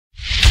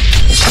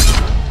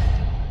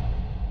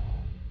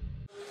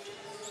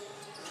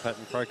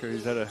Patton Croker,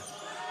 who's had a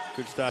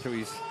good start to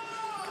his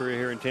career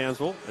here in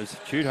Townsville, as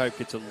Jude Hope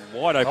gets a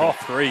wide open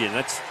three, and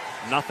that's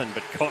nothing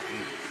but cotton.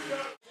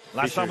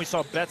 Last time we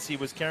saw Betsy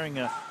was carrying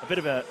a bit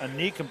of a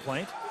knee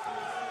complaint.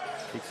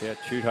 Kicks out,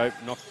 Jude Hope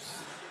knocks,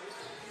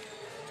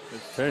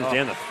 turns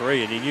down the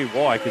three, and he knew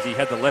why, because he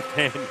had the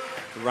left-hand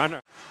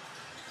runner.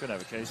 Could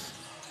have a case.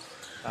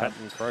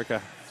 Patton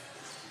Croker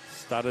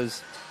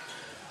stutters.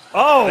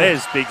 Oh!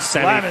 There's big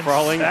Sammy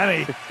Froling.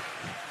 Sammy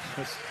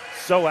was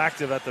so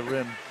active at the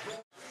rim.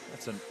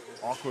 That's an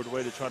awkward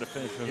way to try to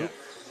finish a hoop.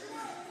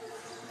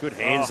 Good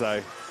hands,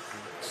 though.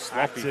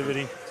 Sloppy.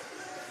 Activity.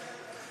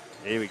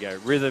 There we go.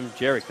 Rhythm,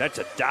 Jerick. That's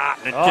a dart,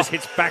 and it just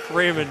hits back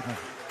rim, and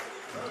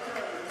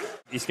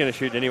he's going to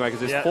shoot anyway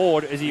because there's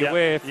Ford. Is he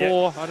aware?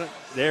 Four. I don't.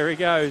 There we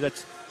go.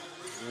 That's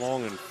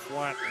long and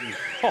flat. And,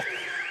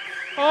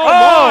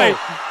 my!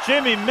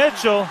 Jimmy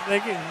Mitchell. They're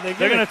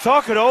going to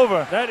talk it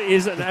over. That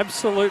is an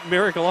absolute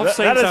miracle. I've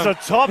seen that is a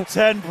top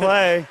 10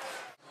 play.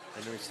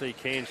 And we see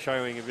Cairns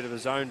showing a bit of a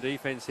zone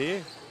defense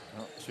here.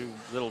 Two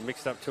little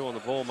mixed up two on the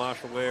ball.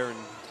 Marshall Ware and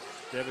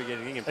Deborah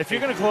getting in. If you're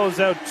going to close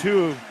out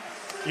two,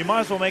 you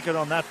might as well make it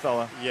on that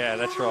fella. Yeah,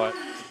 that's right.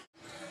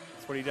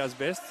 That's what he does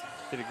best.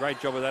 Did a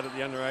great job of that at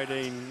the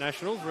under-18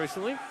 Nationals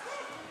recently.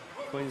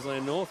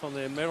 Queensland North on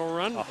their medal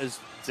run. As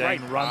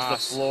Dang runs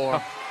the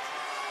floor.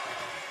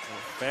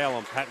 Foul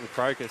on Patton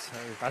Croker. So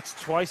that's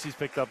twice he's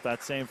picked up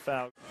that same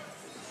foul.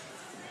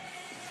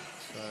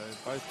 So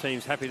both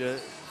teams happy to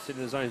sit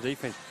in the zone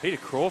defense. Peter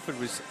Crawford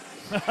was...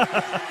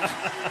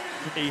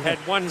 he had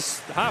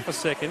half a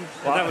second,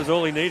 and that was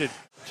all he needed.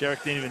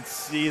 Jerick didn't even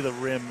see the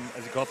rim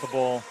as he got the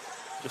ball.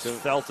 Just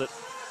felt it.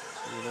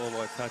 All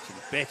by touch, and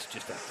Betts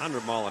just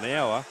 100 mile an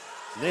hour.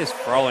 And there's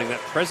Froling. That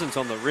presence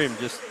on the rim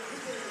just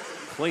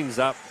cleans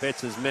up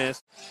Betts'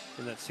 mess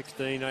in that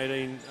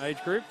 16-18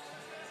 age group.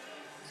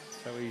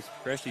 So he's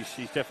progressed.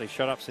 He's definitely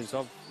shot up since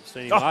I've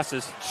seen him last.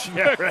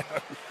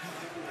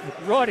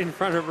 Right in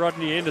front of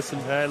Rodney Anderson.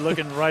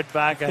 Looking right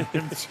back at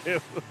him too.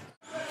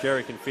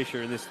 Jerick and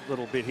Fisher in this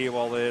little bit here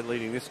while they're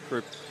leading this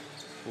group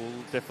will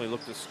definitely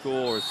look to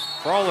score as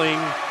Froling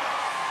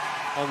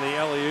on the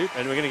alley-oop,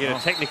 and we're going to get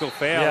a technical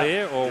foul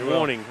here or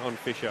warning on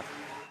Fisher.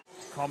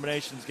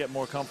 Combinations get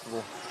more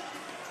comfortable.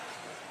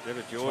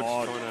 Deborah George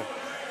trying to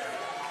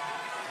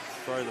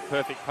throw the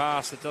perfect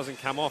pass that doesn't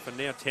come off, and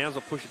now Towns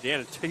will push it down.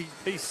 And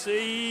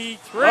TPC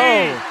 3.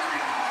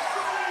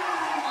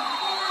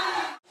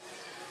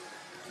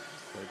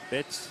 So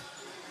Betts,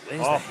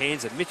 there's the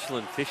hands of Mitchell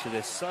and Fisher.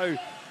 They're so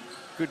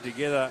good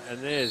together, and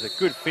there's a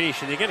good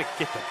finish, and they're going to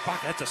get the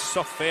bucket. That's a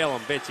soft foul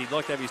on Betts. He'd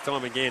like to have his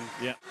time again.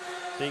 Yeah.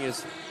 Thing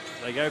is,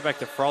 they go back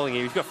to Froling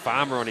here. He's got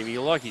Farmer on him.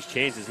 He'll like his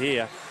chances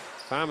here.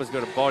 Farmer's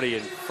got a body,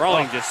 and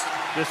Froling just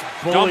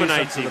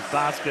dominates him. The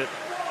basket.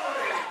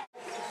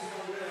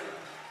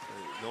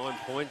 9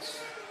 points.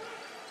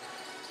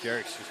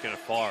 Jerick's just going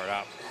to fire it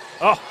up.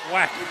 Oh,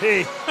 whack.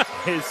 He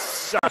is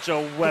such a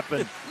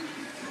weapon.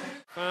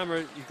 Farmer,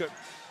 you've got,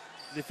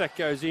 if that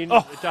goes in,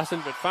 it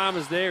doesn't, but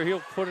Farmer's there. He'll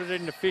put it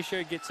into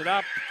Fisher, gets it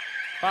up.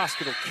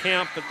 Basket will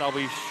count, but they'll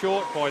be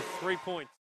short by 3 points.